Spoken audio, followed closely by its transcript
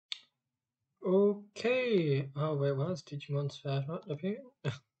Okay. Oh wait, what is Digimon Survive not appearing?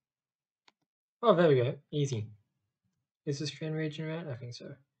 Oh, there we go. Easy. Is this train region right? I think so.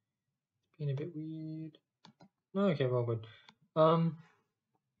 It's been a bit weird. Oh, okay, well good.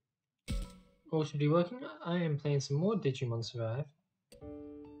 All should be working. I am playing some more Digimon Survive.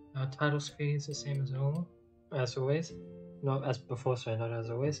 Our title screen is the same as normal, as always. Not as before, sorry, not as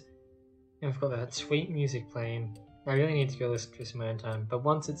always. And I've got that sweet music playing. I really need to go listen to this in my own time, but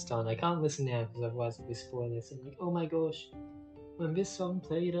once it's done, I can't listen now because otherwise it'll be spoilers. I'm like, oh my gosh, when this song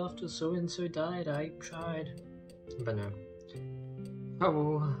played after so and so died, I cried. But no. I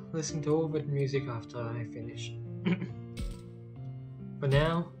will listen to all the music after I finish. For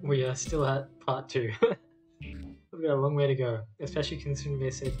now, we are still at part 2. We've got a long way to go, especially considering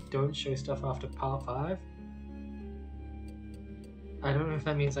they said don't show stuff after part 5. I don't know if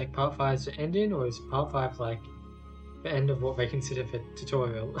that means like part 5 is the ending, or is part 5 like the end of what they consider the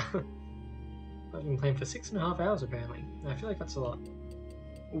tutorial. I've been playing for 6.5 hours apparently. I feel like that's a lot.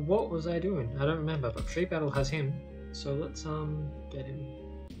 What was I doing? I don't remember, but Tree Battle has him, so let's get him.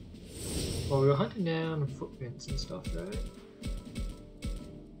 Well, we were hunting down footprints and stuff, right?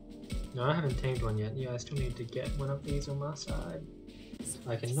 No, I haven't tamed one yet. Yeah, I still need to get one of these on my side.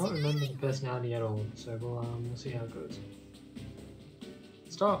 I cannot remember the personality at all, so we'll see how it goes.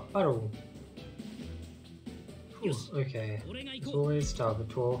 Start battle! Whew, okay, as always, start the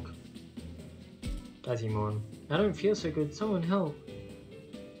talk. Digimon. I don't feel so good, someone help!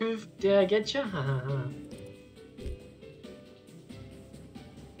 Oof, did I get ya?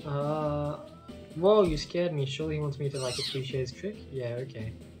 Whoa, you scared me. Surely he wants me to like appreciate his trick? Yeah,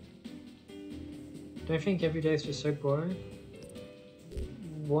 okay. Don't think every day is just so boring.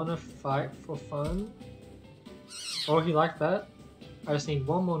 Wanna fight for fun? Oh, he liked that? I just need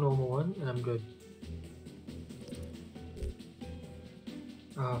one more normal one and I'm good.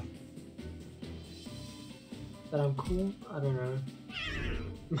 That I'm cool? I don't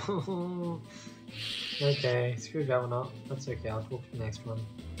know. Okay, screw that one up. That's okay, I'll talk to the next one.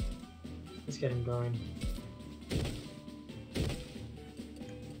 Let's get him going.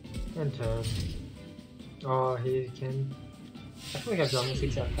 And turn. Oh, he can. I feel like I've done this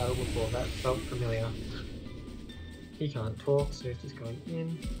exact battle before, that felt familiar. He can't talk, so he's just going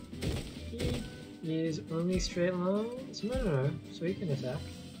in. He is only straight lines? No, so he can attack.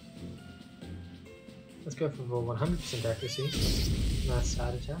 Let's go for 100% accuracy. Nice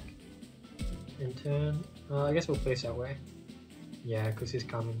side attack. And turn. I guess we'll face that way. Yeah, because he's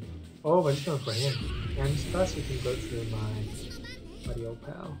coming. Oh, we're just going for him. And first we can go through my buddy old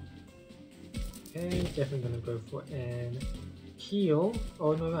pal. Okay, definitely going to go for an heal.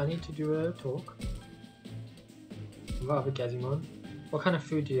 Oh no, I need to do a talk. What other Digimon? What kind of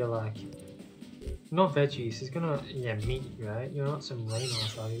food do you like? Not veggies, he's gonna... yeah, meat, right? You're not some rain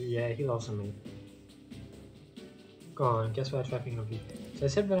ass, are you? Yeah, he loves some meat. Go on, guess what I'm tracking of you. So I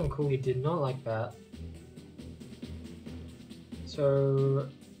said that I'm cool, he did not like that. So...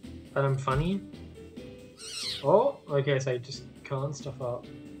 but I'm funny? Oh, okay, so I just can't stuff up.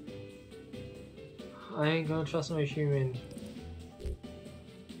 I ain't gonna trust no human.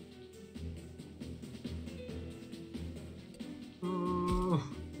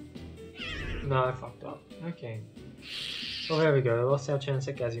 No, I fucked up. Okay. Well, there we go. Lost our chance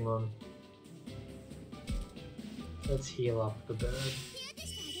at Gazimon. Let's heal up the bird.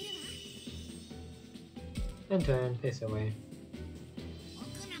 And turn, face away.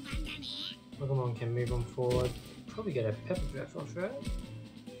 Pokemon can move on forward. Probably get a Pepper Breath off, right?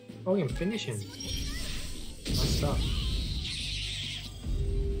 Oh, we can finish him. Nice stuff.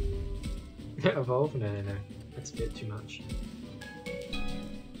 Evolve? No. That's a bit too much.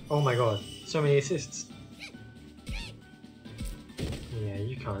 Oh my god, so many assists. Yeah,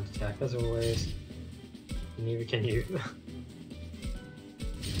 you can't attack as always. Neither can you.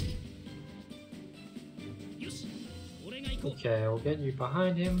 Okay, I'll get you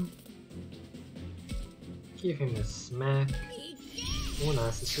behind him. Give him a smack. Oh,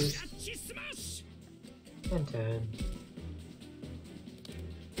 nice assist. And turn.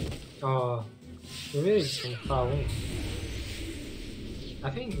 Oh, we're really just going far away. I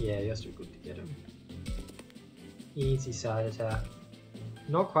think, yeah, you're still good to get him. Easy side attack.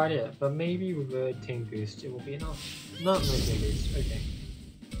 Not quite yet, but maybe with a team boost it will be enough. No team boost, okay.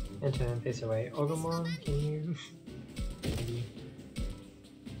 And turn, face away. Ogumon, can you... maybe...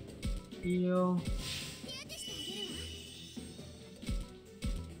 heal?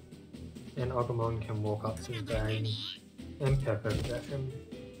 And Ogumon can walk up to the bang and Pepper Breath him.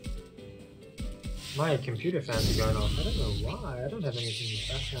 My computer fans are going off. I don't know why. I don't have anything in the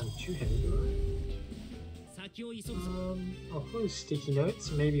background too heavy, do I? I'll close sticky notes.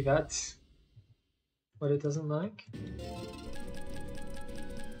 Maybe that's what it doesn't like.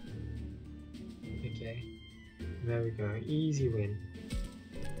 Okay, there we go. Easy win.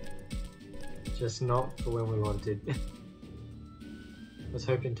 Just not for when we wanted. Was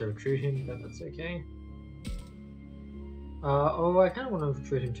hoping to recruit him, but that's okay. Oh, I kind of want to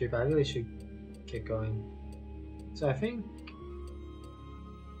recruit him too, but I really should get going. So I think...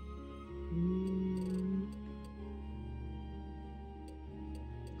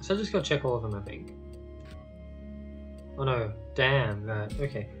 So I just gotta check all of them, I think. Oh no, damn, right,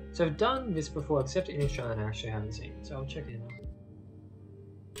 okay. So I've done this before, except in Shrine I actually haven't seen, so I'll check it out.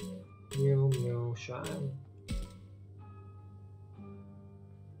 Mew Shrine.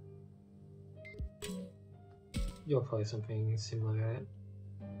 You're probably something similar, right?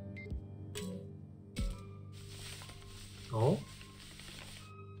 Oh?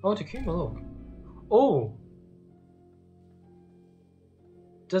 Oh, Takuma, look. Oh!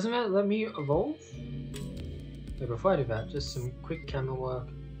 Doesn't that let me evolve? But before I do that, just some quick camera work.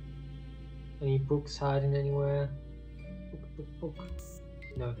 Any books hiding anywhere? Book.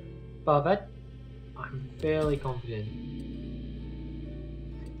 No. But that, I'm fairly confident.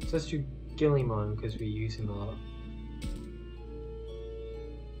 So let's do Digimon because we use him a lot.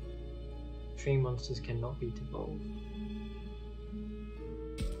 Tree monsters cannot be evolved.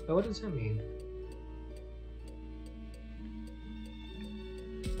 But what does that mean?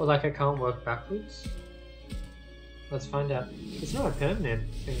 Or like I can't work backwards? Let's find out. It's not a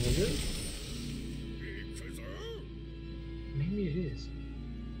permanent thing, is it? Maybe it is.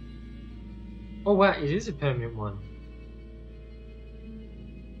 Oh wow, it is a permanent one.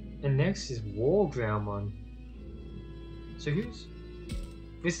 And next is Wargroundmon. So who's...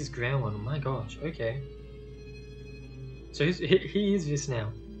 This is Groundmon, oh my gosh, okay. So he is this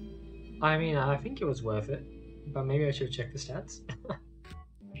now. I mean, I think it was worth it, but maybe I should check the stats.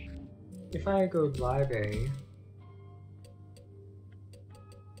 If I go library...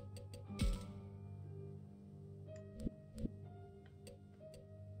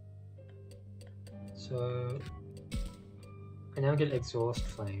 So... I now get Exhaust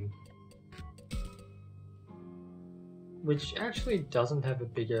Flame. Which actually doesn't have a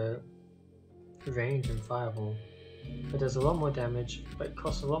bigger range than Fireball. It does a lot more damage, but it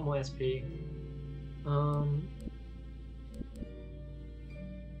costs a lot more SP.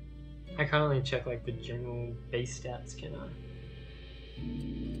 I can't really check like the general base stats, can I?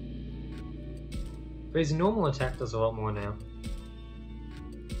 But his normal attack does a lot more now.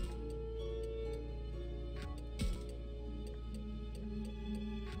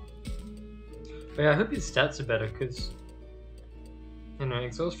 But yeah, I hope his stats are better, because you know,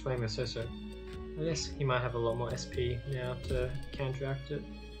 Exhaust Flame is so. I guess he might have a lot more SP now to counteract it.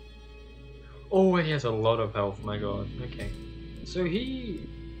 Oh, he has a lot of health, my god. Okay. So he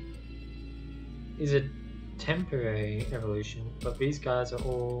is a temporary evolution, but these guys are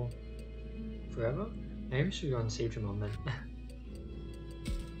all forever? Maybe we should go on Digimon then.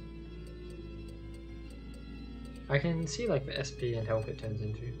 I can see like the SP and health it turns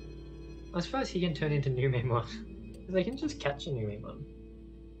into. I'm surprised he can turn into New Maimon. Because I can just catch a New Maimon.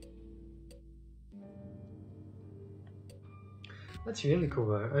 That's really cool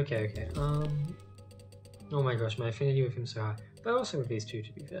though. Okay. Oh my gosh, my affinity with him so high. But also with these two,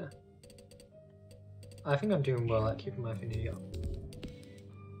 to be fair. I think I'm doing well at keeping my affinity up.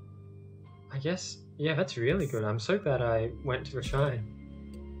 I guess, yeah, that's really good. I'm so glad I went to the shrine.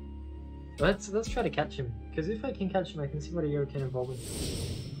 Let's try to catch him. Because if I can catch him, I can see what a Yo can evolve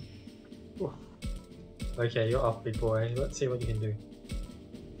into. Ooh. Okay, you're up, big boy. Let's see what you can do.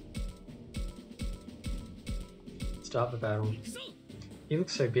 Start the battle. He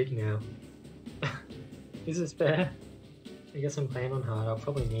looks so big now. Is this fair? I guess I'm playing on hard. I'll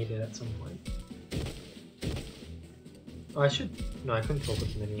probably need it at some point. Oh, I should... No, I couldn't talk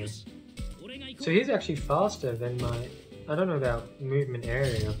with him anyway. So he's actually faster than my... I don't know about movement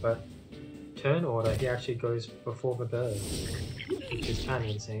area, but turn order, he actually goes before the bird. Which is kind of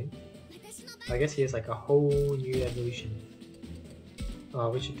insane. I guess he has like a whole new evolution. Oh,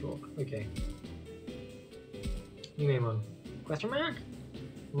 we should talk. Okay. New Maimon. Question mark?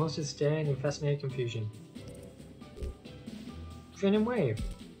 Monsters stand in fascinated confusion. Venom Wave.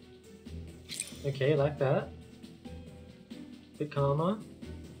 Okay, like that. Bit calmer.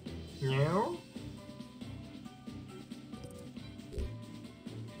 Meow.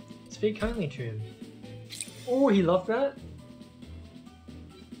 Speak kindly to him. Oh, he loved that?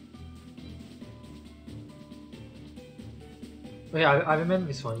 Oh yeah, I remember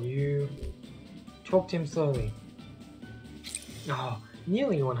this one. You talk to him slowly. Oh,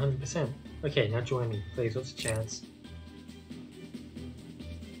 nearly 100%. Okay, now join me, please. What's the chance?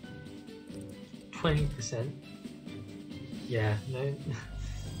 20%. Yeah, no.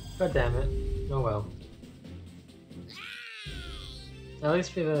 God damn it. Oh well. At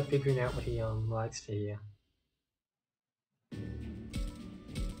least we're figuring out what he likes to hear.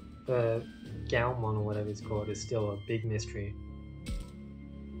 The Galmon or whatever it's called is still a big mystery.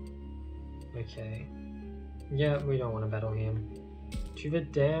 Okay. Yeah, we don't want to battle him. To the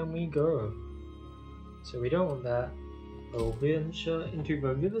dam we go. So we don't want that. We'll venture into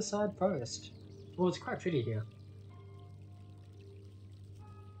the riverside forest. Well, it's quite pretty here.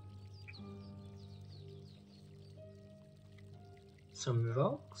 Some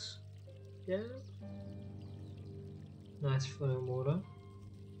rocks? Yeah. Nice flowing water.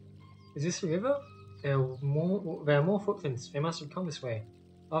 Is this a river? There are more footprints. They must have come this way.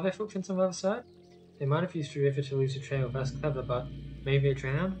 Are there footprints on the other side? They might have used the river to lose the trail. That's clever, but maybe they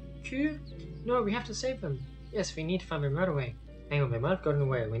drowned? Phew! No, we have to save them. Yes, we need to find them right away. Hang on, they might have gotten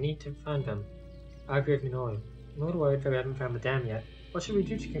away. We need to find them. I agree with Minoru. I'm not worried that we haven't found the dam yet. What should we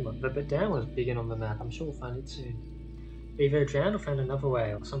do to keep up? The dam was big on the map. I'm sure we'll find it soon. They either drowned or found another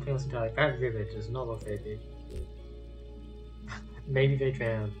way, or something else entirely. That river does not look very big. Maybe they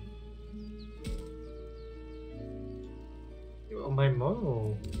drowned. Oh, my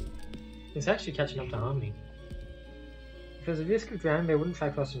model. It's actually catching up to Harmony. If there's a risk of drowning, they wouldn't try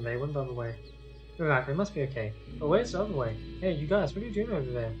crossing, they wouldn't bother way. You're right, they must be okay. But where's the other way? Hey, you guys, what are you doing over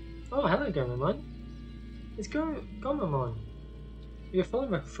there? Oh, hello, Dobermon. It's Dobermon. We were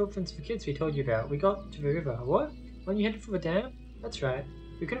following the footprints of the kids we told you about. We got to the river. What? When you headed for the dam? That's right.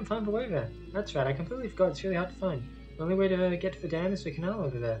 We couldn't find the way there. That's right, I completely forgot. It's really hard to find. The only way to get to the dam is the canal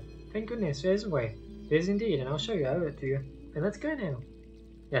over there. Thank goodness, there's a way. There's indeed, and I'll show you. I owe it to you. Then let's go now.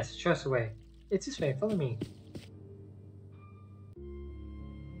 Yes, show us the way. It's this way, follow me.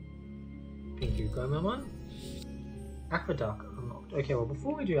 Thank you, Dobermon. Aqueduct unlocked. Okay, well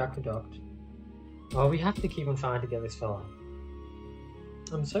before we do Aqueduct, well, we have to keep on trying to get this fella.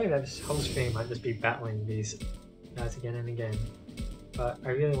 I'm sorry that this whole stream might just be battling these guys again and again, but I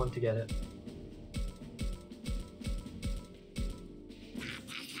really want to get it.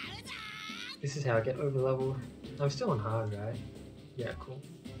 This is how I get over leveled. I'm still on hard, right? Yeah, cool.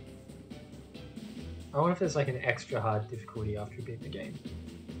 I wonder if there's like an extra hard difficulty after you beat the game.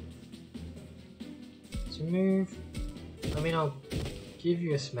 So move. I mean, I'll give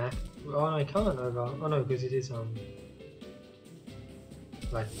you a smack. Oh, no, I can't over. Oh no, because it is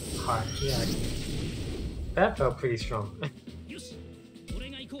like hard. Yeah, that felt pretty strong.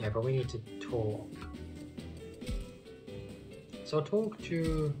 Yeah, but we need to talk. So I'll talk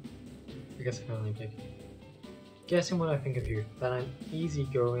to. I guess I can only pick. Guessing what I think of you. That I'm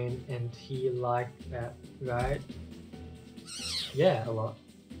easygoing and he liked that, right? Yeah, a lot.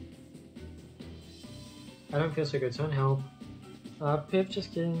 I don't feel so good, so don't help. Pip,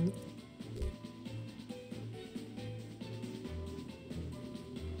 just kidding.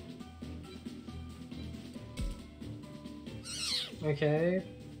 Okay,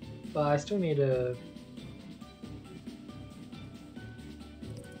 but I still need a...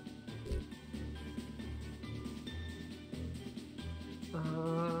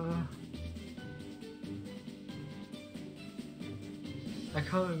 I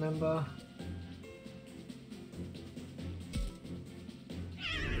can't remember.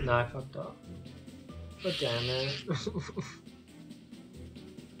 No, I fucked up. But damn it.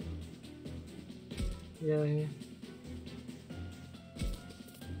 Really?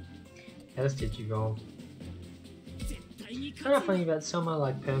 Yeah, let's Digivolve. Kind of funny that some are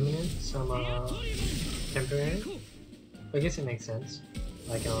like permanent, some are temporary. I guess it makes sense.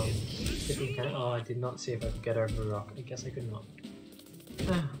 Like, if you can. Oh, I did not see if I could get over the rock. I guess I could not.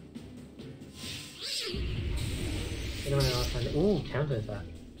 Anyone else find it? Ooh, counter attack.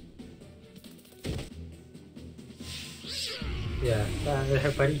 Yeah,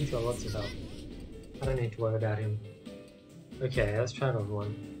 buddy, he's got lots of health. I don't need to worry about him. Okay, let's try another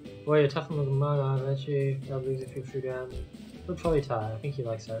one. Well, you're tough looking mug, I bet you. I'll lose if you shoot down. We'll probably tie. I think he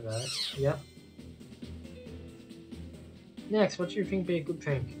likes that, right? Yep. Next, what do you think would be a good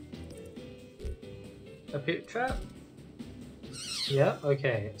prank? A pit trap? Yeah,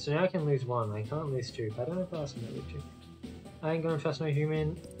 okay. So now I can lose one. I can't lose two, but I don't know if I asked him to lose two. I ain't gonna trust no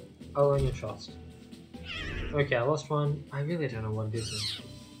human. I'll earn your trust. Okay, I lost one. I really don't know what it is.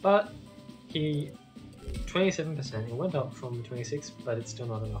 But he 27%. It went up from 26, but it's still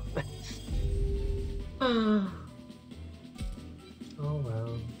not enough. Oh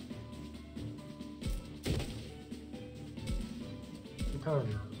well. You can't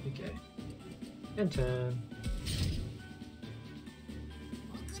now. Okay. End turn.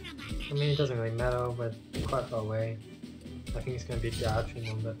 I mean, it doesn't really matter, but quite far away. I think it's going to be the archery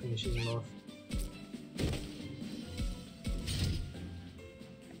one that finishes him off.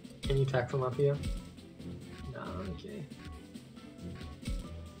 Can you attack from up here? No, okay.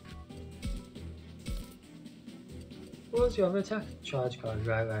 What was your other attack? Charge card,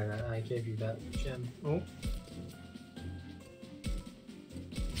 right, I gave you that gem. Oh.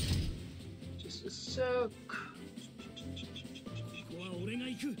 Just a sec.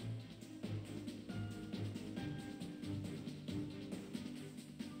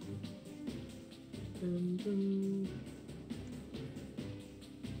 Dun, dun.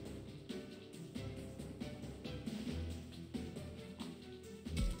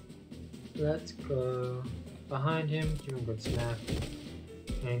 Let's go behind him, give him a good smack.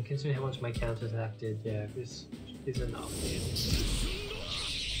 And considering how much my counter attack did, yeah, this is enough.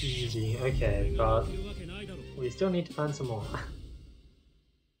 Easy, okay, but we still need to find some more.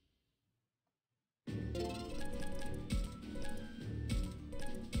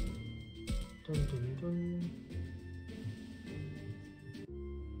 Dun, dun, dun.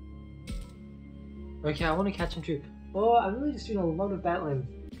 Okay, I want to catch him too. Oh, I'm really just doing a lot of battling.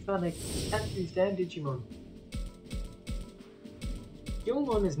 Trying to catch these damn Digimon.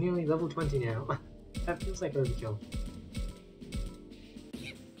 Gilmon is nearly level 20 now. That feels like overkill.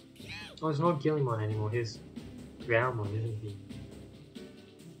 Oh, it's not Gilmon anymore, he's Groundmon, isn't he?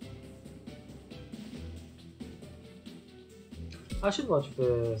 I should watch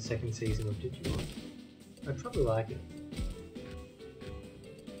the second season of Digimon. I'd probably like it.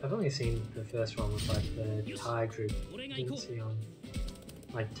 I've only seen the first one with like the Thai group. Didn't see on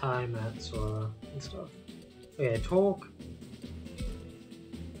like Thai, Matt, Sora and stuff. Okay, talk.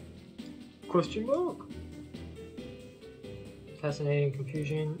 Question mark? Fascinating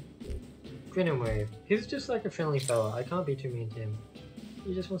confusion. Grin and wave. He's just like a friendly fella. I can't be too mean to him.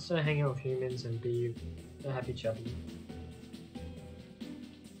 He just wants to hang out with humans and be a happy chappy.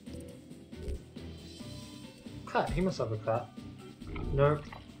 Clap. He must have a clap. Nope.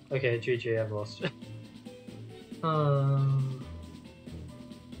 Okay, GG, I've lost.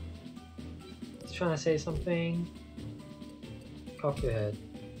 He's trying to say something. Cock your head.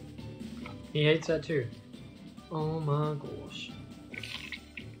 He hates that too. Oh my gosh.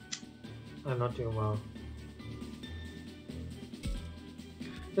 I'm not doing well.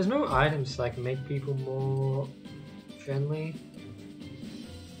 There's no items to like make people more friendly.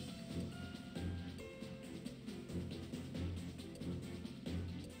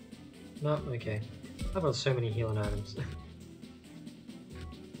 No, okay. I've got so many healing items.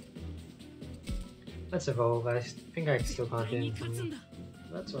 Let's evolve. I think I still can't do anything.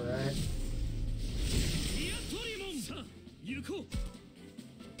 That's alright.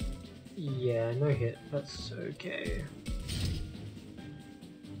 Yeah, no hit. That's okay.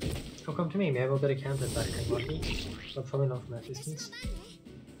 Oh, come to me. Maybe I'll get a counter attack. I'm lucky. But probably not from that distance.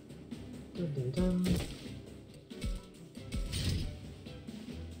 Dun, dun, dun.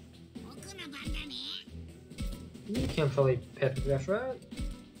 You can probably pepper breath, right?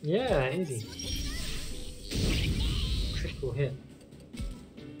 Yeah, easy. Critical hit.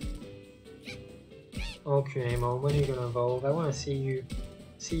 Okay, Mo, when are you gonna evolve? I wanna see you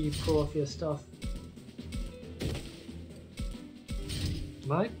pull off your stuff.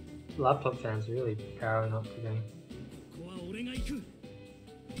 My laptop fan's really powering up today.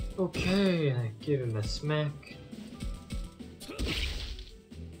 Okay, I give him a smack.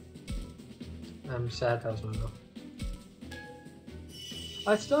 I'm sad that was not enough.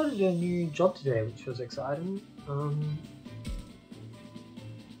 I started a new job today, which was exciting.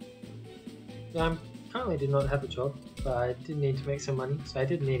 Yeah, I currently did not have a job, but I did need to make some money, so I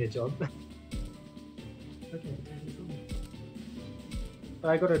did need a job. Okay, but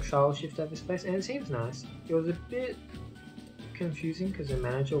I got a trial shift at this place, and it seems nice. It was a bit confusing because the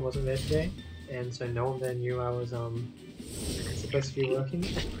manager wasn't there today, and so no one there knew I was supposed to be working.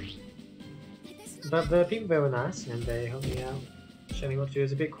 But the people there were nice, and they helped me out. Show me what to do. It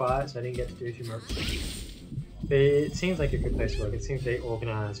was a bit quiet, so I didn't get to do too much. But it seems like a good place to work. It seems very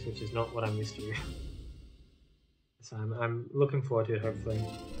organised, which is not what I'm used to. So I'm looking forward to it, hopefully.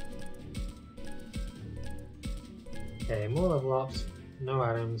 Okay, more level ups, no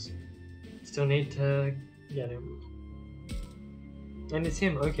items. Still need to get him. And it's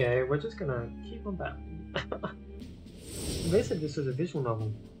him. Okay, we're just gonna keep on battling. They said this was a visual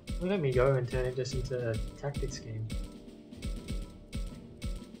novel. Let me go and turn it just into a tactics game.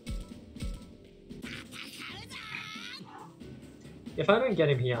 If I don't get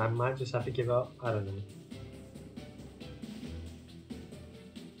him here, I might just have to give up. I don't know.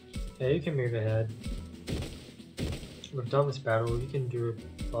 Okay, you can move ahead. We've done this battle. You can do it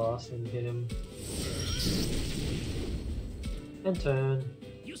fast and hit him. And turn.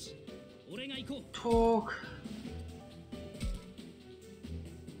 Talk.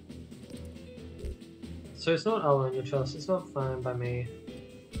 So it's not I'll earn your trust, it's not fine by me.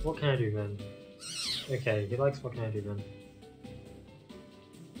 What can I do then? Okay, he likes what can I do then?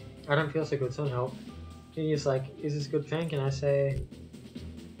 I don't feel so good, someone help. He's like, is this good prank? And I say,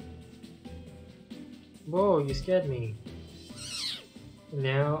 whoa, you scared me.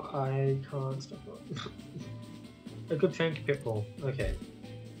 Now I can't stop it. A good prank pitbull. Okay.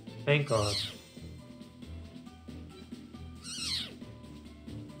 Thank God.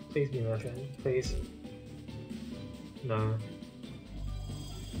 Please be my friend. Please. No.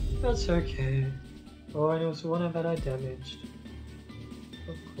 That's okay. Oh, and it was one that I damaged.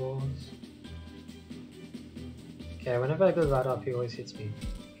 Of course. Okay, whenever I go right up, he always hits me.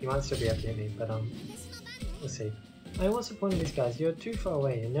 He might still be able to hit me, but we'll see. I mean, what's the point of these guys? You're too far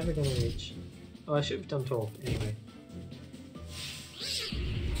away, you're never gonna reach. Oh, I should have done talk, anyway.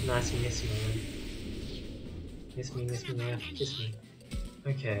 Nice, you missed me, man. Miss me, left, kiss me.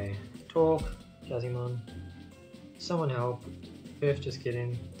 Okay, talk, Jazimon. Someone help. Biff, just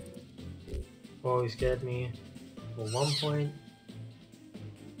kidding. Oh, he scared me. For 1 point.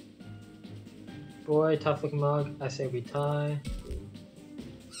 Boy, tough looking mug. I say we tie.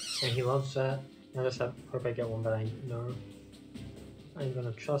 And he loves that. I just hope I get one, but I know. I'm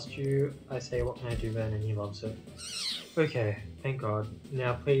gonna trust you. I say, what can I do then? And he loves it. Okay, thank God.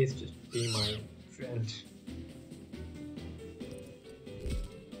 Now please just be my friend.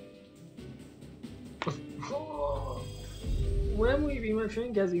 When will you be my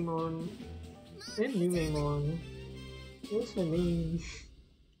friend, Gazimon? And Numemon? What's my name?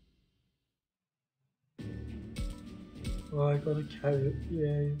 Oh, I got a carrot,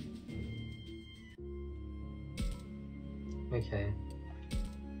 yay. Okay.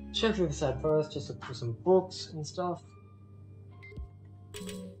 Check through the side first, just look for some books and stuff.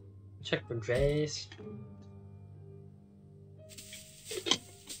 Check for Jace.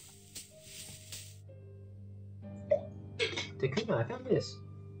 Dakuna, I found this.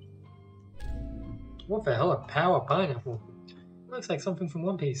 What the hell, a power pineapple? Looks like something from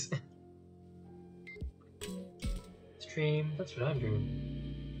One Piece. Stream, that's what I'm doing.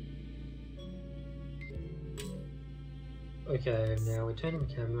 Okay, now we turn on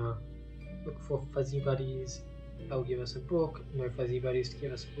the camera, look for fuzzy buddies. They'll give us a book. No fuzzy buddies to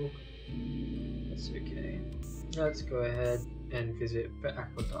give us a book. That's okay. Let's go ahead and visit the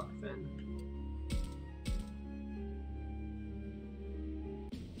Aqueduct then.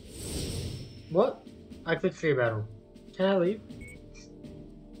 What? I clicked free battle. Can I leave?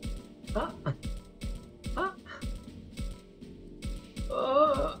 Huh? Huh?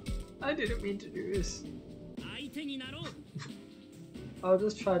 Oh, I didn't mean to do this. I'll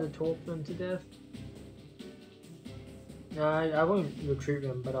just try to talk them to death. No, I won't recruit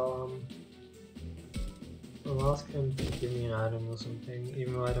them, but I'll ask them to give me an item or something,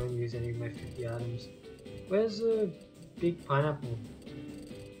 even though I don't use any of my 50 items. Where's the big pineapple?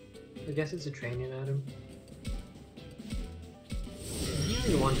 I guess it's a training item. You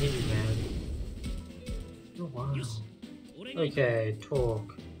really want him, man. Oh wow. Okay,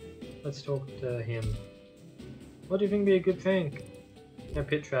 talk. Let's talk to him. What do you think would be a good prank? Yeah,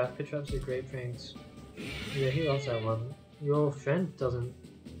 Pit Trap. Pit Traps are great pranks. Yeah, he loves that one. Your friend doesn't.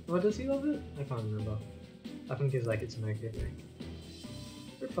 What, does he love it? I can't remember. I think he's like, it's an okay prank.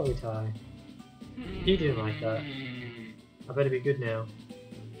 We'll probably tie. He didn't like that. I better be good now.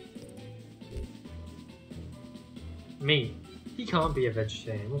 Me. He can't be a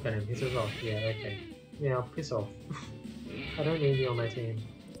vegetarian. Look at him. He says, oh, yeah, okay. Now, piss off. I don't need you on my team.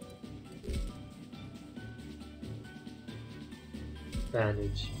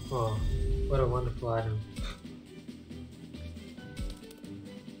 Bandage. Oh, what a wonderful item.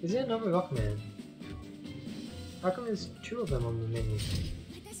 Is there another Rockman? How come there's 2 of them on the menu?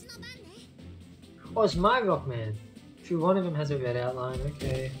 Oh, it's my Rockman! True, one of them has a red outline,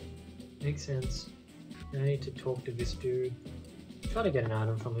 okay. Makes sense. I need to talk to this dude. Try to get an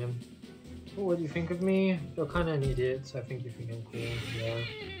item from him. Oh, what do you think of me? You're kinda an idiot, so I think you think I'm cool, yeah.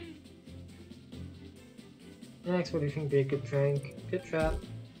 Next, what do you think would be a good prank? Pit Trap.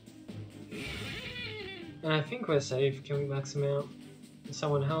 And I think we're safe. Can we max him out? Can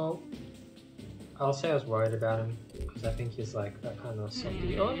someone help? I'll say I was worried about him, because I think he's like that kind of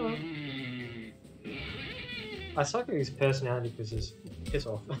softy. Oh no! I suck at his personality because he's piss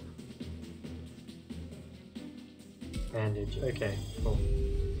off. Bandage. Okay, cool.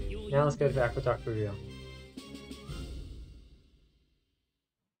 Now let's go to the Aqueduct reveal.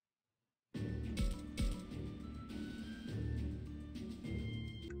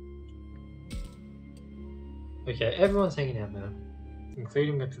 Okay, everyone's hanging out now,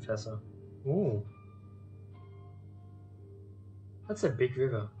 including the professor. Ooh. That's a big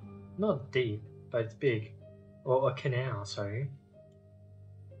river. Not deep, but it's big. Or a canal, sorry.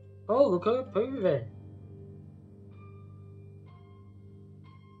 Oh, look up over there.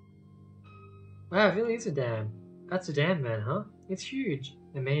 Wow, it really is a dam. That's a dam, man, huh? It's huge.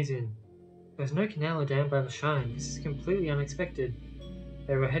 Amazing. There's no canal or dam by the shrine. This is completely unexpected.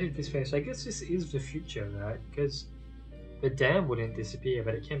 They were headed this way, so I guess this is the future, right? Because the dam wouldn't disappear,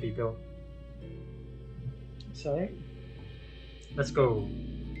 but it can be built. So, let's go.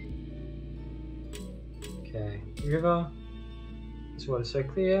 Okay, river. This water's so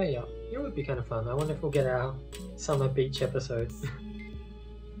clear. Yeah, it would be kind of fun. I wonder if we'll get our summer beach episode.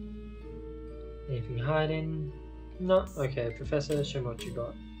 Anything hiding? No. Okay, Professor, show me what you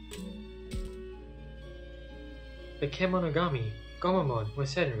got. The Kemonogami, Gomamon, we're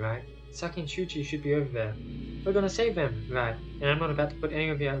certain, right? Saki and Shuchi should be over there. We're gonna save them, right? And I'm not about to put any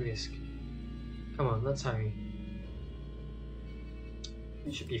of you at risk. Come on, let's hurry.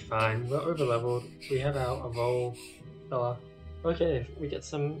 We should be fine. We're over leveled. We have our evolve fella. Okay, we get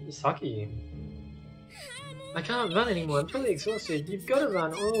some Saki. I can't run anymore. I'm totally exhausted. You've got to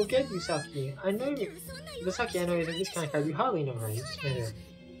run, or we'll get you, Saki. I know the Saki I know isn't this kind of crowd. You hardly know her. You just met her.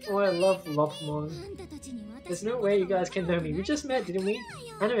 Oh, I love Lopmon. There's no way you guys can know me. We just met, didn't we?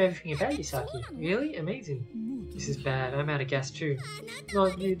 I know everything about you, Saki. Really? Amazing. This is bad. I'm out of gas too.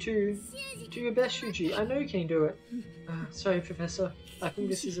 Not you too. Do your best, Shuji. I know you can do it. Sorry, Professor. I think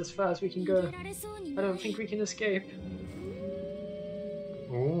this is as far as we can go. I don't think we can escape.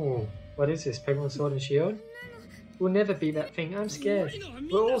 Oh, what is this? Pokemon Sword and Shield? We'll never beat that thing. I'm scared.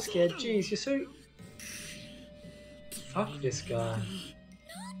 We're all scared. Jeez, you're so... Fuck this guy.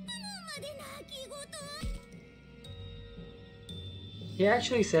 He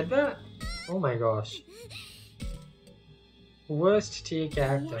actually said that? Oh my gosh. Worst tier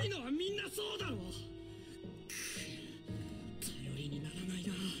character.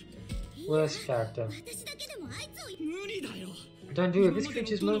 Worst character. Don't do it. This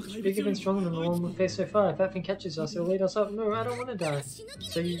creature's much bigger and stronger than the one we've faced so far. If that thing catches us, it'll lead us up. No, I don't want to die.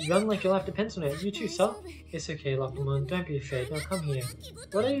 So you run like your life depends on it. You too, sir? It's okay, Lopamon. Don't be afraid. Now come here.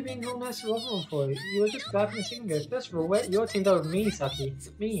 What are you being all nice to Lopamon for? You were just grabbing the single. First of all, you're teamed up with me, Saki.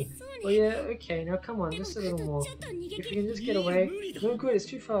 Me. Well, yeah, okay. Now come on, just a little more. If you can just get away. No good, it's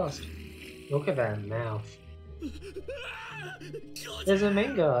too fast. Look at that mouth. There's a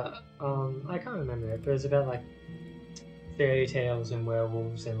manga, I can't remember it, but it's about like fairy tales and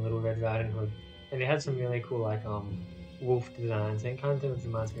werewolves and Little Red Riding Hood, and they had some really cool like wolf designs, and it kind of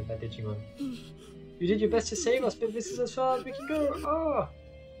reminds me of that Digimon. You did your best to save us, but this is as far as we can go. Oh,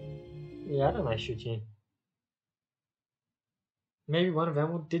 yeah, I don't like Shuji. Maybe one of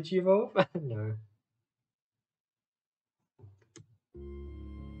them will Digi-evolve? No.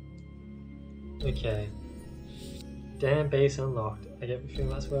 Okay. Dam base unlocked. I get the feeling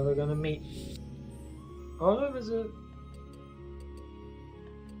that's where we're gonna meet. Oh no, there's a...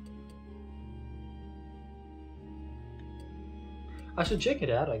 I should check it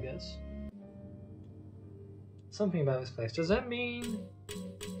out, I guess. Something about this place. Does that mean...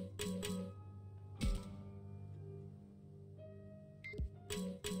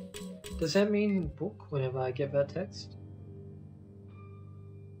 Does that mean book whenever I get that text?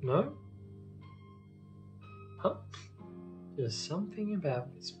 No? Huh? There's something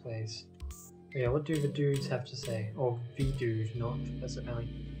about this place. Yeah, what do the dudes have to say? Or the dude, not Professor Valley.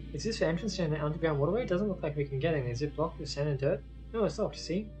 Is this the entrance to an underground waterway? It doesn't look like we can get in. Is it blocked with sand and dirt? No, it's locked,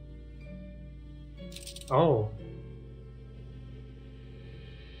 see? Oh.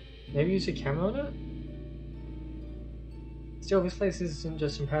 Maybe use a camera on it? Still, this place isn't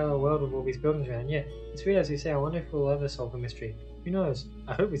just some parallel world with all these buildings around. Yeah, it's weird as you say. I wonder if we'll ever solve the mystery. Who knows?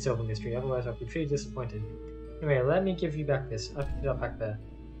 I hope we solve the mystery, otherwise I'll be pretty disappointed. Anyway, let me give you back this. I picked it up back there.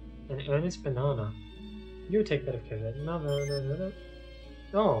 An earnest banana. You take better care of it. No.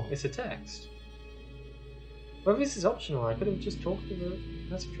 Oh, it's a text. Well, this is optional. I could have just talked to the...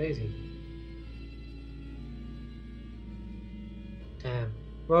 That's crazy. Damn.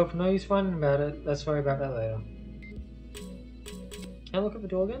 Well, no use finding about it. Let's worry about that later. Can I look at the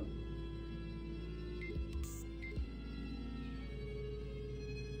door again?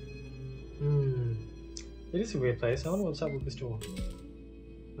 It is a weird place. I wonder what's up with this door.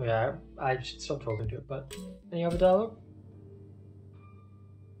 Okay, I should stop talking to it, but... Any other dialogue?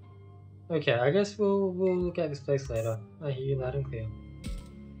 Okay, I guess we'll look at this place later. I hear you loud and clear.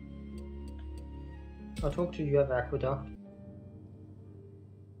 I'll talk to you at the aqueduct.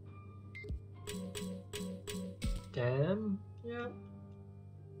 Damn. Yeah.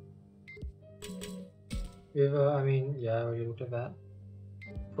 River, I mean, yeah, I already looked at that.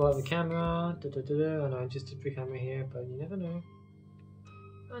 Pull out the camera. I know I just did the camera here, but you never know.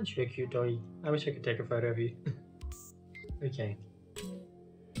 I Aren't you a cute doggy? I wish I could take a photo of you. Okay.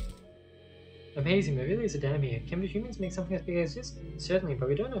 Amazing, there really is a dam here. Can the humans make something as big as this? Certainly, but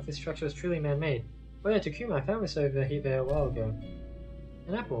we don't know if this structure is truly man-made. Oh yeah, Takuma, I found this over here there a while ago.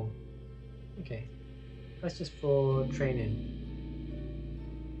 An apple. Okay. That's just for training.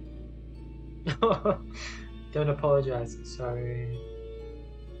 Don't apologize, sorry.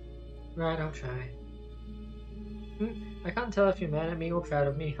 Right, I'll try. I can't tell if you're mad at me or proud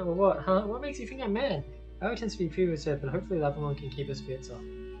of me. Or what, huh? What makes you think I'm mad? I would tend to be pretty reserved, but hopefully Dobermon can keep his spirits up.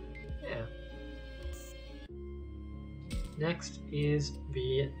 Yeah. Next is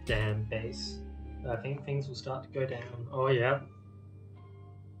the dam base. I think things will start to go down. Oh yeah.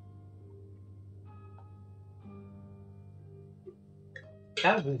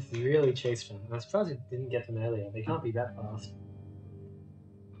 That was really chased them. I'm surprised it didn't get them earlier. They can't be that fast.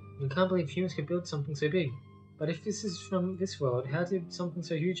 I can't believe humans could build something so big. But if this is from this world, how did something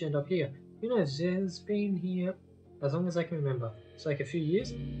so huge end up here? Who knows? There's been here as long as I can remember. It's like a few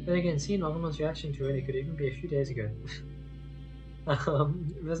years. Then again, seeing Dobermon's reaction to it, it could even be a few days ago.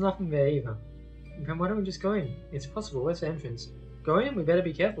 There's nothing there either. Then why don't we just go in? It's possible. Where's the entrance? Go in? We better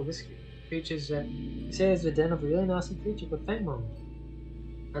be careful. This creature's says the den of a really nasty creature called Fangmon.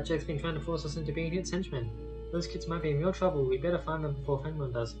 That Jack's been trying to force us into being its henchmen. Those kids might be in real trouble. We better find them before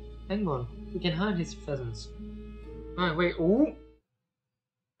Fangmon does. Fangmon, we can hide his presence. Alright, wait. Ooh!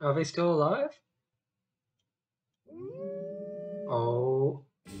 Are they still alive? Oh.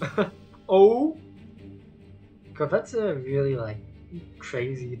 Oh! God, that's a really, like,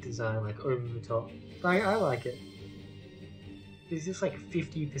 crazy design, like, over the top. But I like it. It's just like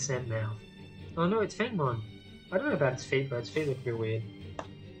 50% mouth. Oh no, it's Fangmon. I don't know about its feet, but its feet look a bit weird.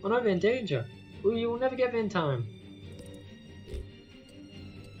 Oh no, they're in danger. Well, you will never get there in time.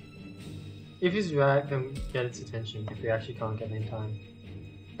 If it's right, then get its attention if we actually can't get there in time.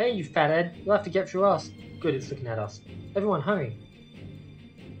 Hey, you fathead! You'll have to get through us. Good, it's looking at us. Everyone, hurry.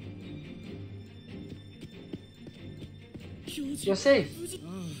 You're safe!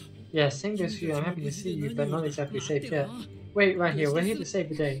 Yes, same goes for you. I'm happy to see you, but not exactly safe yet. Wait, right here. We're here to save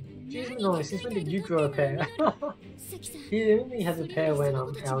the day. Jeez, no, since when did you grow a pair? He only has a pair when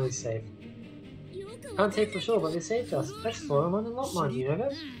Owlie's safe. Can't say for sure, but they saved us. That's Dobermon and Lopmon, you know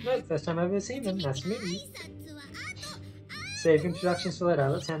that? No, first time I've ever seen them. Nice to meet you. Save introductions for later.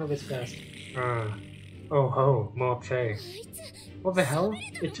 Let's handle this first. Oh ho, more prey. What the hell?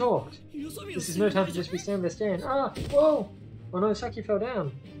 It talked. This is no time to just be standing there staring. Ah, whoa! Oh no, Saki fell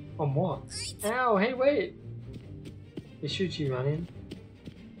down. On what? Ow, hey wait! He shoots you running.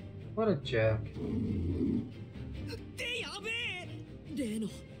 What a jerk.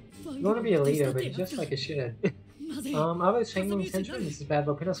 You want to be a leader, but you're just like a shithead. Are those Fangmon's henchmen? This is bad,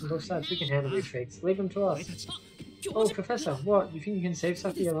 but pin us on both sides. We can handle these freaks. Leave them to us. Oh, Professor, what? You think you can save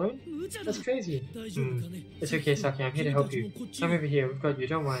Saki alone? That's crazy. It's okay, Saki, I'm here to help you. Come over here, we've got you,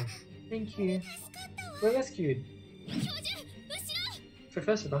 don't worry. Thank you. We're rescued.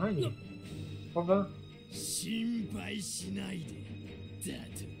 Professor, behind you. What the?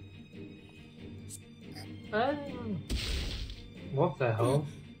 What the hell?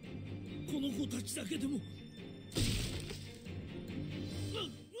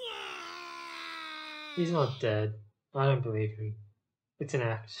 He's not dead. I don't believe him. It's an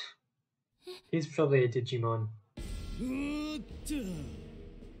act. He's probably a Digimon.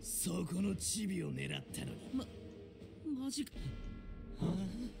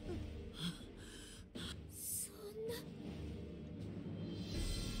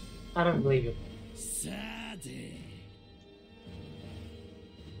 I don't believe it.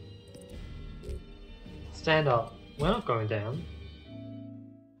 Stand up. We're not going down.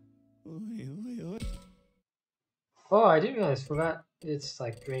 Oh, I didn't realize for that it's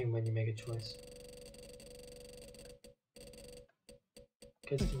like green when you make a choice.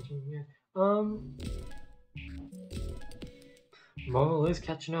 Moral is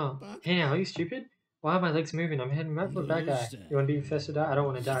catching up. Hey now, are you stupid? Why are my legs moving? I'm heading right for the bad guy. You want to be the first to die? I don't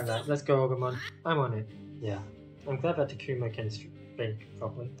want to die, right? Let's go, Dobermon. I'm on it. Yeah. I'm glad that Takuma can think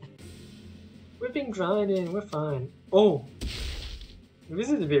properly. We've been grinding, we're fine. Oh! This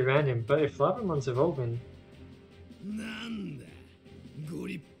is a bit random, but if Dobermon's evolving...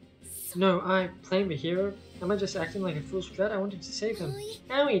 No, I playing the hero? Am I just acting like a fool strat? I wanted to save him.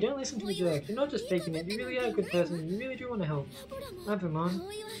 Owie, don't listen to the jerk. You're not just faking it. You really are a good person. You really do want to help. Dobermon.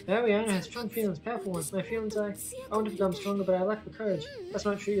 Owie, I know I have strong feelings, powerful ones. My feelings are... I want to become stronger, but I lack the courage. That's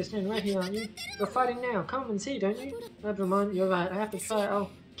not true. You're standing right here, aren't you? You're fighting now. Come and see, don't you? Dobermon, you're right. I have to try.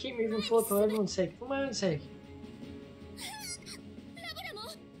 I'll keep moving forward for everyone's sake. For my own sake.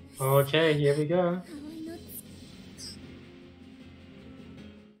 Okay, here we go.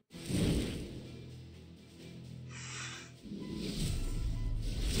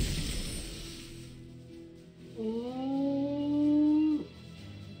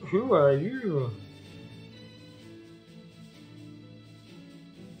 Who are you?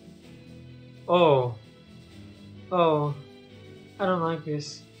 Oh. Oh. I don't like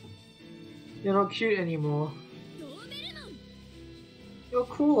this. You're not cute anymore. You're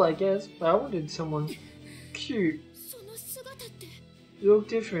cool, I guess, but I wanted someone cute. You look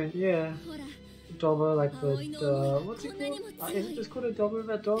different, yeah. Dobber, like the what's it called? Is it just called a Dobber,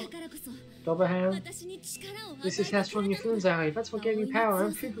 that dog? Doberham? This is how strong your feelings are. That's what gave me power.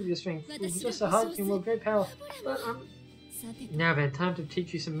 I'm proof of your strength. It was just a hug and we're great power. But now then, time to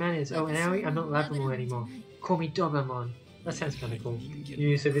teach you some manners. Oh, and Aoi, I'm not Labramon anymore. Call me Dobermon. That sounds kinda cool.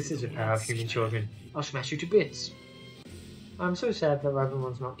 You, so this is the power of human children. I'll smash you to bits. I'm so sad that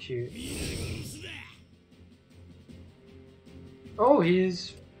Labramon's not cute. Oh,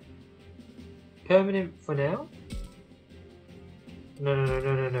 he's permanent for now?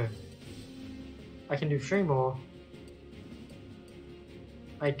 No. I can do 3 more.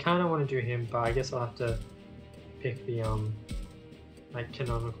 I kinda wanna do him, but I guess I'll have to pick the like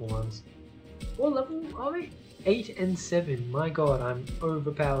canonical ones. What level are we? 8 and 7. My god, I'm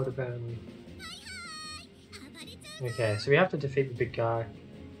overpowered apparently. Okay, so we have to defeat the big guy,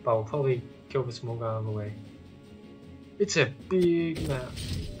 but we'll probably kill the small guy on the way. It's a big map.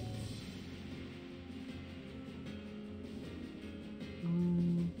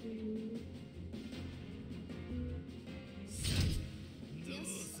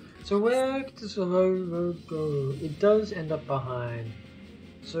 So where does the road go? It does end up behind.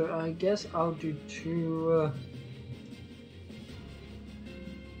 So I guess I'll do 2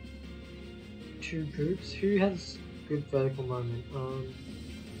 groups. Who has good vertical moment?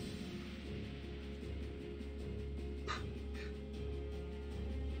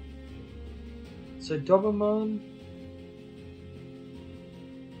 So Dobermon,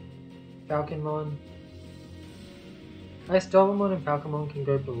 Falconmon. I guess Dobermon and Falconmon can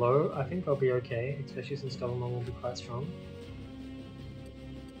go below. I think they'll be okay, especially since Dobermon will be quite strong.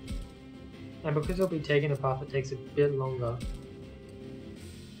 And because they'll be taken apart, it takes a bit longer.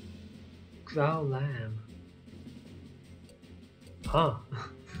 Growl Lamb. Huh.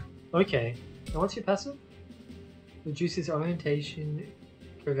 Okay. And what's your passive? Reduces orientation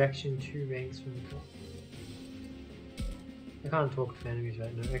correction 2 ranks from the top. I can't talk to enemies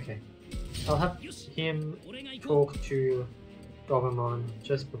right now. Okay. I'll have him talk to Dobermon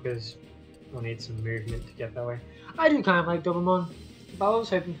just because I'll need some movement to get that way. I do kind of like Dobermon, but I was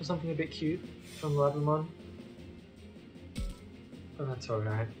hoping for something a bit cute from Labramon. But that's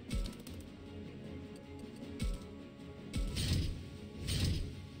alright.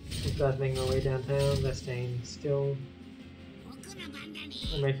 These guys making our way downtown, they're staying still.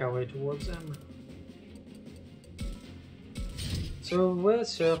 We'll make our way towards them. So we're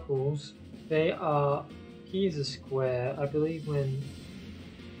circles. They are. Here's a square. I believe when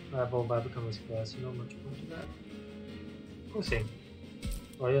I evolve, I become a square, so not much point to that. We'll see.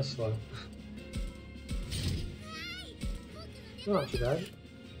 Oh, you're slow. Not too bad.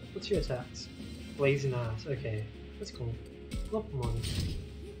 What's your attacks? Blazing ass. Okay, that's cool. Dobermon.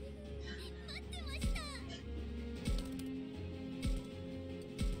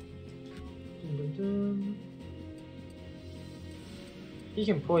 Dun, dun, dun. He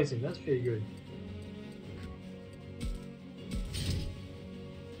can poison, that's pretty good.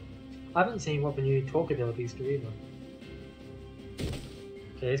 I haven't seen what the new talk abilities do either.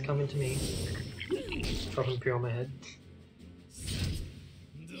 Okay, he's coming to me. Dropping pure on my head.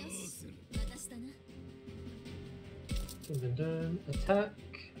 Dun, dun, dun. Attack.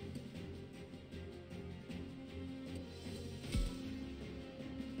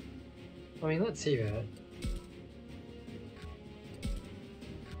 I mean, let's see that.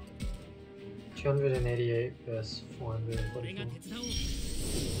 288 versus 444.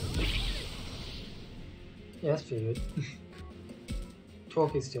 Yeah, that's pretty good.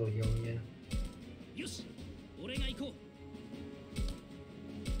 Talk is still healing, yeah.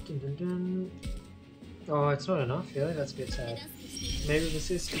 Dun, dun, dun. Oh, it's not enough, really? That's a bit sad. Maybe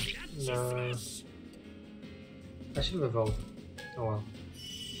resist? No. I should have evolved. Oh well.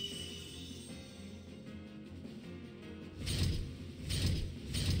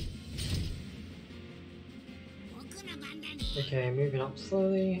 Okay, moving up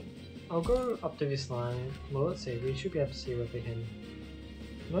slowly. I'll go up to this line. Well, let's see. We should be able to see what they can.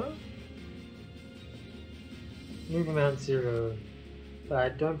 No? Move amount 0. But I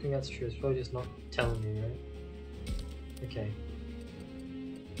don't think that's true. It's probably just not telling me, right? Okay.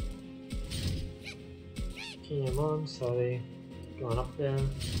 Keeping him on slowly. Going up there.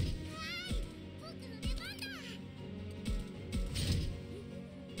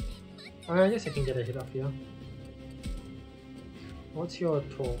 I guess I can get a hit off here. What's your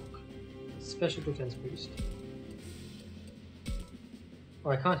talk? Special defense boost. Oh,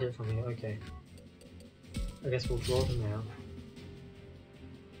 I can't hit from here, okay. I guess we'll draw them out.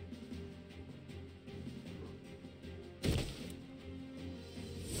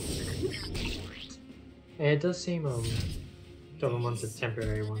 And it does seem Dobermon's a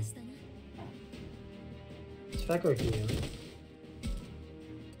temporary one. So if I go here,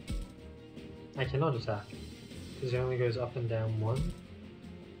 I cannot attack because it only goes up and down one.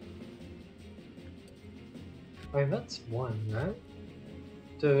 I mean that's one, right?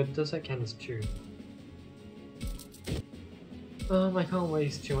 So does that count as two? I can't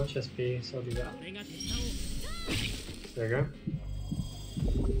waste too much SP, so I'll do that. There we go.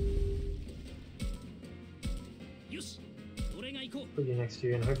 Put you next to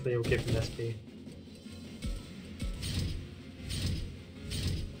you and hopefully it'll give him SP.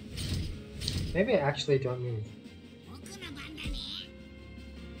 Maybe I actually don't move.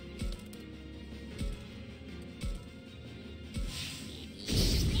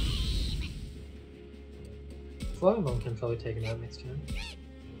 Fangmon can probably take him out next turn.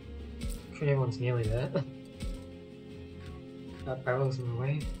 Everyone's nearly there. That barrel's in the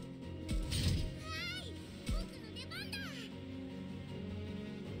way.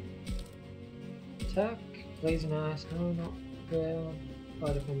 Attack, laser knife, no, not there.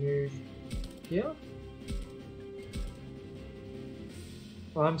 But if I move here?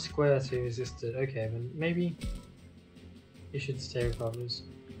 Well, I'm square, so he resisted. Okay, then maybe you should stay with others.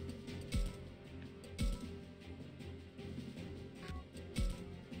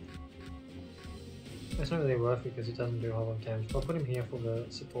 It's not really worth it because it doesn't do a whole lot of damage. But I'll put him here for the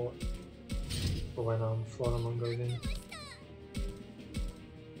support for when Fangmon goes in.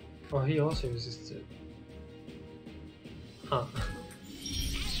 Oh, he also resisted. Huh.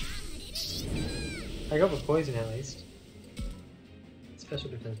 I got the poison at least.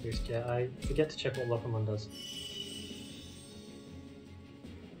 Special defense boost, yeah. I forget to check what Dobermon does.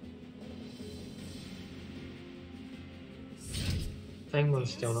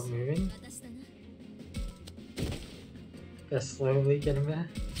 Fangmon's still not moving. Gotta slowly get him there.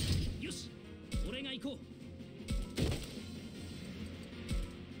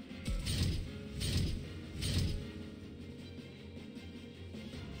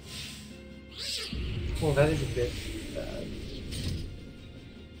 Well, that is a bit bad.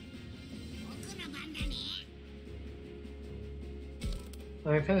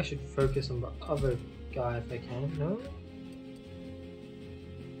 I think I should focus on the other guy if I can, no?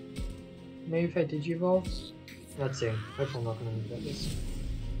 Maybe if I Digivolve? Let's see. Hope I'm not going to regret this.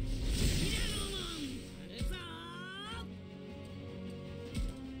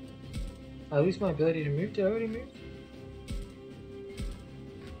 I lose my ability to move? Did I already move?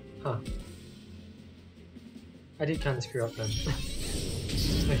 Huh. I did kind of screw up then.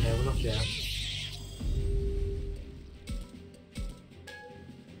 Okay, we'll knock you out.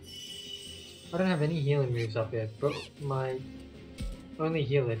 I don't have any healing moves up here, but my only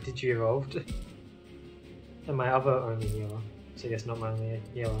healer Digi-evolved. And my other only healer, so I guess not my only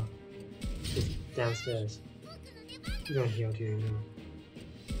healer, is downstairs. You don't heal too,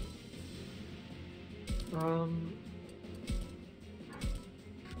 no.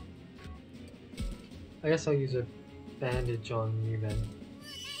 I guess I'll use a bandage on you then.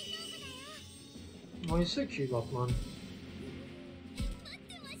 Oh, you're so cute, Dobermon.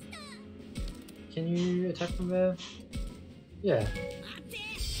 Can you attack from there? Yeah.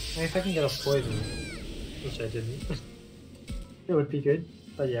 I mean, if I can get off poison, which I didn't, it would be good,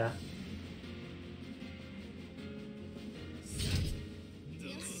 but yeah.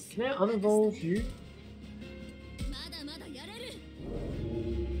 Can I unevolve you?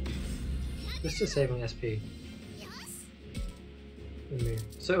 Just to save on SP. Move.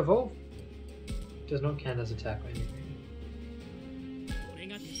 So evolve does not count as attack or anything.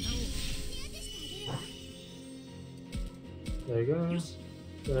 There you go.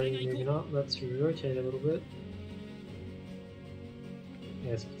 Moving up, let's rotate a little bit.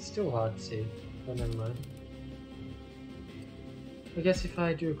 Yeah, it's still hard to see, but never mind. I guess if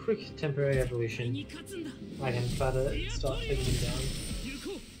I do a quick temporary evolution, I can try to start taking him down.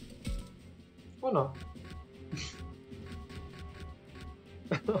 Or not.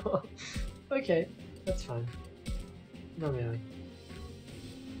 Okay, that's fine. Not really.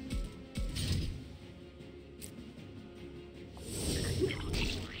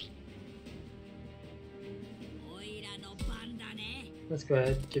 Let's go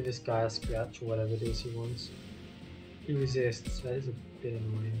ahead, give this guy a scratch or whatever it is he wants. He resists, that is a bit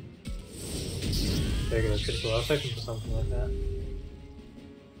annoying. There we go, critical. I was hoping for something like that.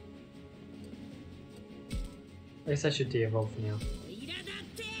 I guess I should de-evolve for now.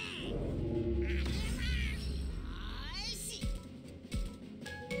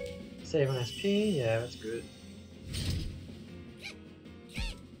 Save on SP, yeah, that's good.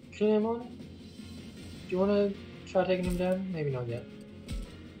 Digimon, do you want to try taking him down? Maybe not yet.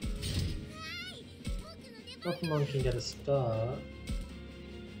 Dobermon can get a start.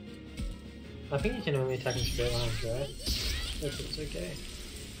 I think you can only attack in straight lines, right? That's it's okay.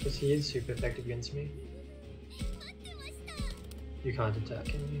 Because he is super effective against me. You can't attack,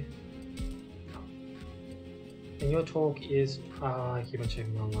 can you? No. And your talk is... I keep on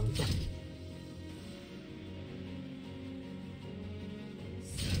checking on one.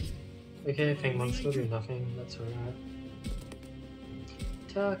 Okay, Fangmon still do nothing, that's alright.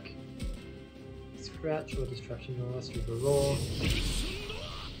 Attack. Scratch or Destruction Noise through the roar.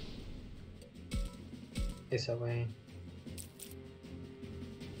 Face that way.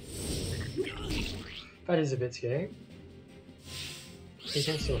 That is a bit scary. He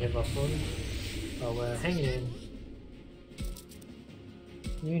can still hit off one, but we're hanging in.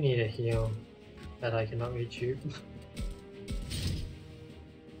 You need a heal that I cannot reach you.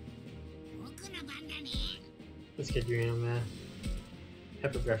 Let's get you in there.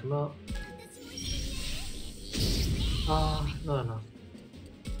 Pepper breath him up. Ah, not enough.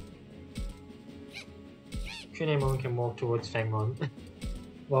 Digimon can walk towards Fangmon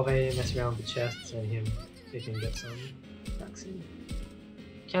while they mess around with the chests and him. They can get some vaccine.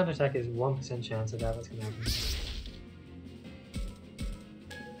 Counterattack is 1% chance that that's gonna happen.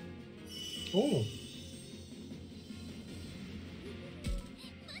 Ooh!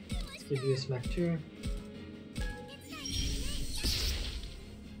 Let's give you a smack too.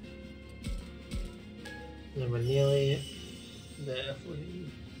 And we're nearly there for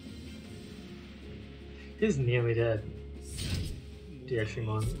him. He's nearly dead.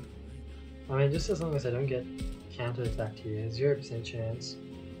 Digimon. I mean, just as long as I don't get counter-attacked here, 0% chance.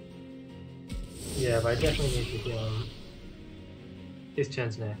 Yeah, but I definitely need to heal him. His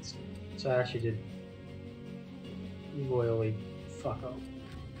turn's next. So I actually did royally fuck up.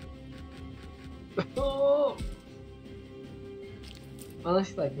 Oh! Unless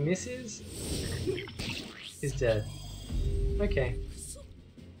he like misses, he's dead. Okay.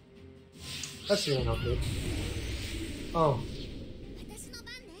 That's really not good. Oh.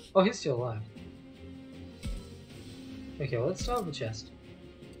 Oh, he's still alive. Okay, well, let's start with the chest.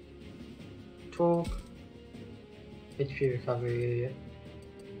 Talk. HP recovery.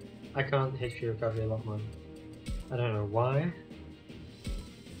 I can't HP recovery a lot more. I don't know why.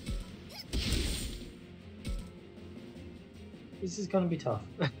 This is gonna be tough.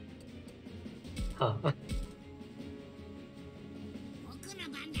 Huh.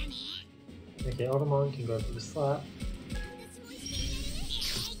 Okay, Dobermon can go for the slap.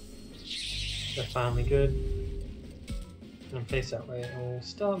 They're finally good. And face that way, and we'll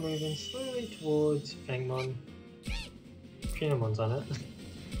start moving slowly towards Fangmon. Digimon on it.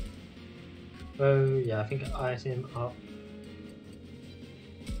 Oh yeah, I think I ice him up.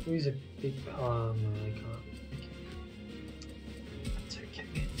 Use a big... oh no, I can't. Okay. That's okay.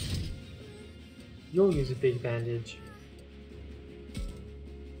 You'll use a big bandage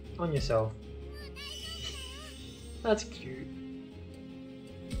on yourself. That's cute.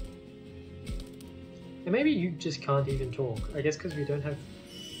 And maybe you just can't even talk. I guess because we don't have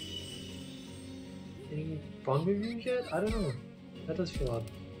any bond reviews yet? I don't know. That does feel odd.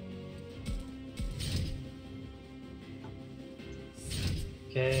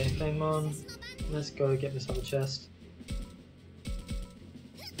 Okay, Fangmon, let's go get this other chest.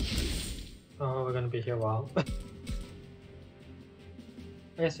 Oh, we're gonna be here a while. I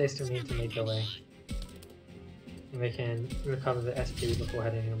guess they still need to make their way. And they can recover the SP before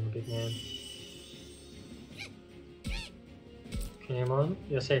heading on the big man. Digimon,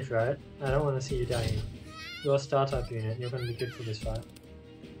 you're safe, right? I don't want to see you dying. You're a star-type unit, you're going to be good for this fight.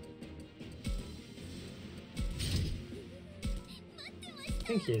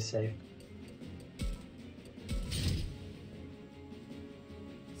 I think he is safe.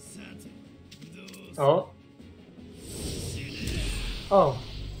 Oh. Oh.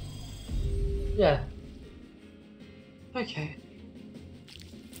 Yeah. Okay.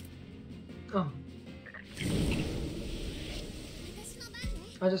 Oh.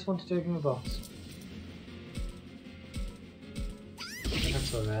 I just wanted to open the box.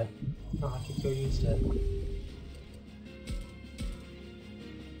 That's alright. I'll have to kill you instead.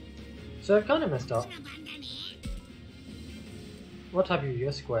 So I've kind of messed up. What type are you?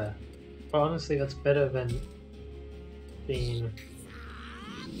 You're square. But honestly, that's better than being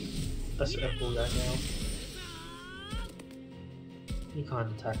a circle right now. You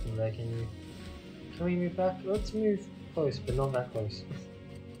can't attack me there, can you? Can we move back? Let's move close, but not that close.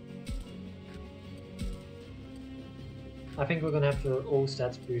 I think we're gonna have to all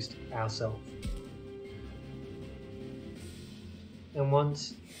stats boost ourselves. And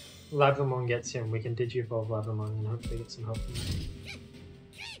once Labramon gets in, we can Digivolve Labramon and hopefully get some help from that.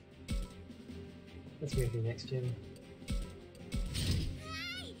 Let's move to the next gym.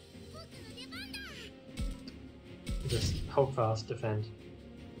 Just hold fast, defend.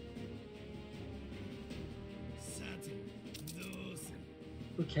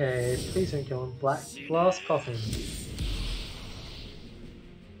 Okay, please don't kill him. Black glass coffin.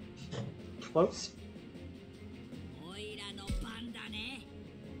 Close.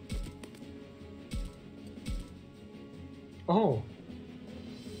 Oh,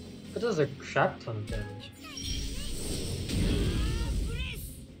 that does a crap ton of damage.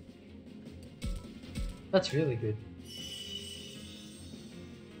 That's really good.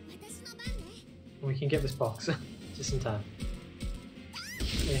 We can get this box just in time.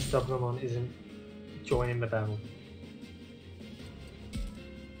 If Dobermon isn't joining the battle.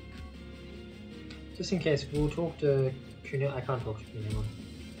 Just in case, we'll talk to Kunimon. I can't talk to Kunimon.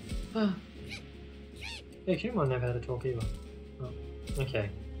 Hey, Kunimon never had to talk either. Oh, okay.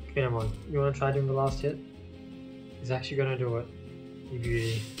 Kunimon, you want to try doing the last hit? He's actually going to do it. You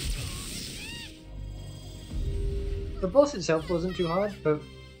beauty. The boss itself wasn't too hard, but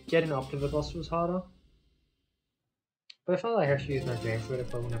getting up to the boss was harder. But I felt like I should use my Drain Fruit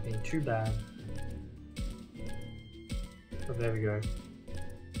if I wouldn't have been too bad. But there we go.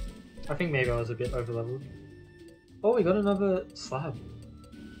 I think maybe I was a bit over leveled. Oh, we got another slab.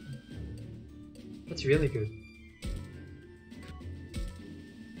 That's really good.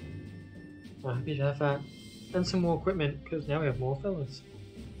 I'm happy to have that. And some more equipment, because now we have more fellas.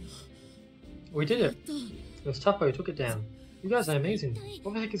 We did it! It was tough, but we took it down. You guys are amazing.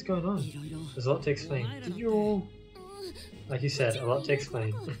 What the heck is going on? There's a lot to explain. Did you all... Like you said, a lot to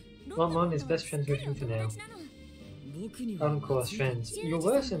explain. Fangmon is best friends with him for now. I wouldn't call us friends. You're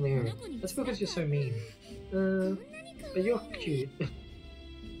worse than Leo. That's because you're so mean. But you're cute.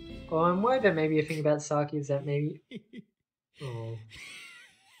 Oh, I'm worried that maybe a thing about Saki is that maybe... Oh.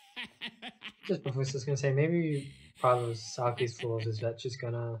 Just before I was just gonna say, maybe part of Saki's flaws is that she's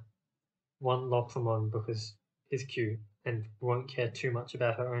gonna want Lockfamon because he's cute and won't care too much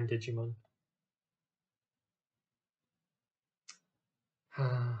about her own Digimon.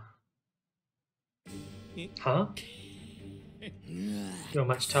 Huh? You're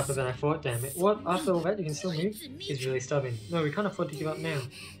much tougher than I thought, damn it. What? After all that, you can still move? He's really stubborn. No, we can't afford to give up now.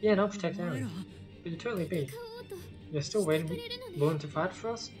 Yeah, and I'll protect Aaron. But you're totally big. You're still waiting, willing to fight for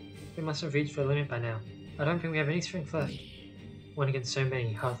us? We must have reached the limit by now. I don't think we have any strength left. One against so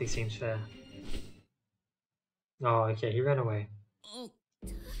many hardly seems fair. Oh, okay, he ran away.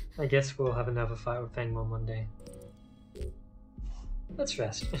 I guess we'll have another fight with Fangmon one day. Let's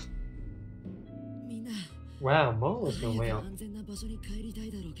rest. Wow, Mole is going way up.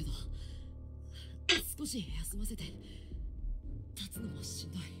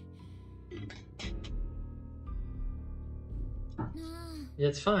 Yeah,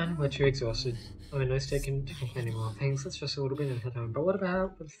 it's fine. We're too exhausted. I'm in no state to complain anymore. Thanks, let's rest a little bit and head home. But what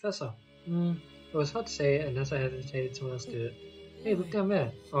about the professor? It was hard to say it, and as I hesitated, someone else did it. Hey, look down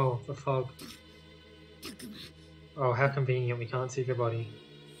there. Oh, the fog. Oh, how convenient. We can't see your body.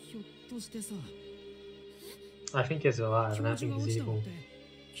 I think he's alive, and I think he's evil.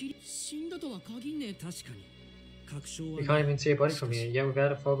 We can't even see a body from here, yet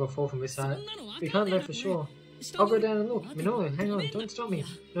without a fog or fall from this side. We can't know for sure. I'll go down and look. Minoru, hang on, don't stop me.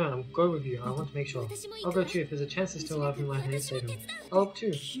 No, I'll go with you. I want to make sure. I'll go too. If there's a chance he's still alive, we might have to save him. I'll help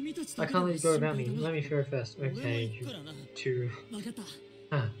too. I can't let you go without me. Let me through first. Okay, you two.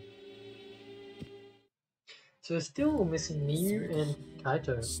 Huh. So we're still missing Miyu and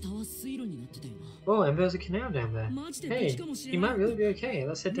Kaito. Oh, and there's a canal down there. Hey, he might really be okay.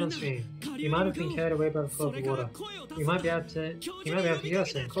 Let's head downstream. He might have been carried away by the flow of the water. He might be able to hear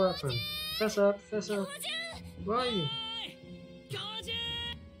us and call out for him. Professor, Professor, where are you?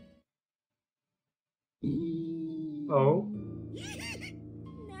 Oh.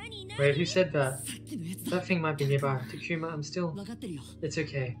 Wait, who said that? That thing might be nearby. Takuma, I'm still... It's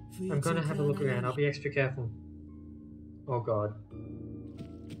okay. I'm gonna have a look around. I'll be extra careful. Oh god.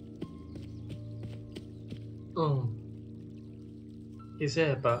 Oh. He's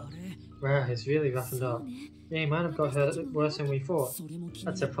there, but... Wow, he's really roughened up. Yeah, he might have got hurt worse than we thought.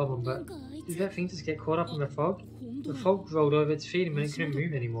 That's a problem, but... Did that thing just get caught up in the fog? The fog rolled over its feet and it couldn't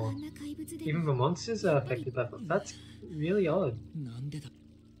move anymore. Even the monsters are affected by it. That's really odd.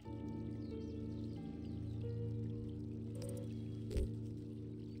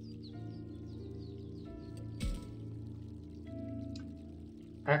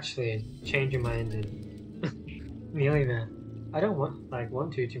 Actually, changing my ending. Nearly there. I don't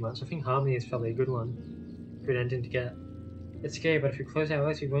want to too much. I think Harmony is probably a good one. Good ending to get. It's scary, but if we close our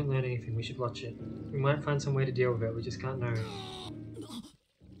eyes, we won't learn anything. We should watch it. We might find some way to deal with it. We just can't know.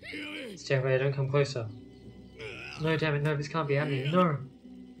 Stay away. Don't come closer. No, damn it. No, this can't be happening. No.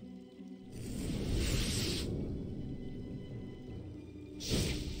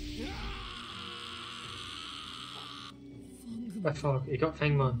 By fog, he got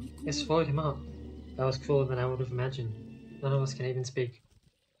Fangmon. It swallowed him up. That was crueler than I would have imagined. None of us can even speak.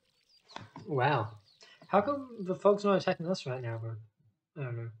 Wow. How come the fog's not attacking us right now, bro? I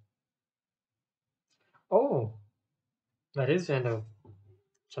don't know. Oh! That is the end of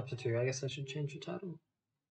Chapter 2. I guess I should change the title.